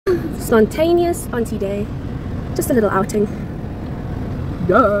Spontaneous auntie day. Just a little outing.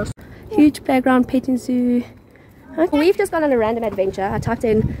 Yes. Huge playground, petting zoo. Okay. We've just gone on a random adventure. I typed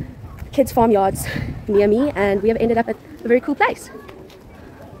in kids' farmyards near me and we have ended up at a very cool place.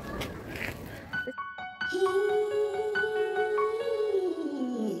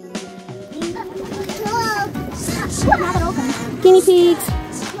 Guinea pigs.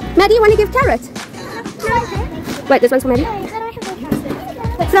 Maddie, you want to give carrot? Wait, this one's for Maddie.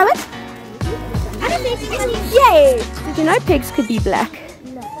 Throw it. Yay! Did you know pigs could be black?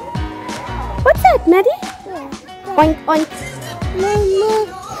 No. What's that, Maddie? Oink, oink.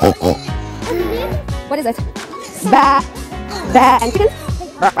 What is it? Ba. Ba. And chicken?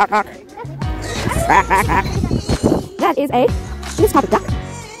 That is this type of duck.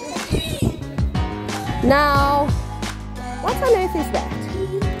 Now, what on earth is that?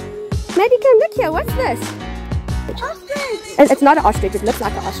 Maddie, come look here. What's this? Ostrich. It's not an ostrich. It looks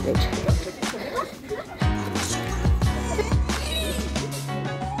like an ostrich.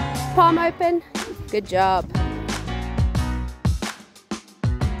 Palm open. Good job.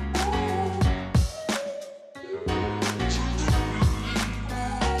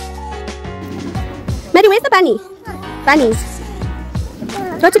 Maddie, where's the bunny? Bunnies.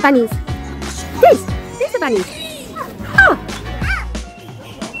 Go to bunnies. There's the bunnies. Oh.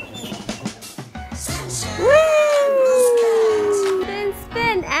 Woo!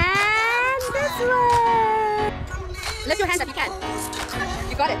 Spin and this way. Lift your hands up, you can.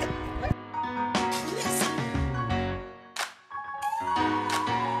 You got it.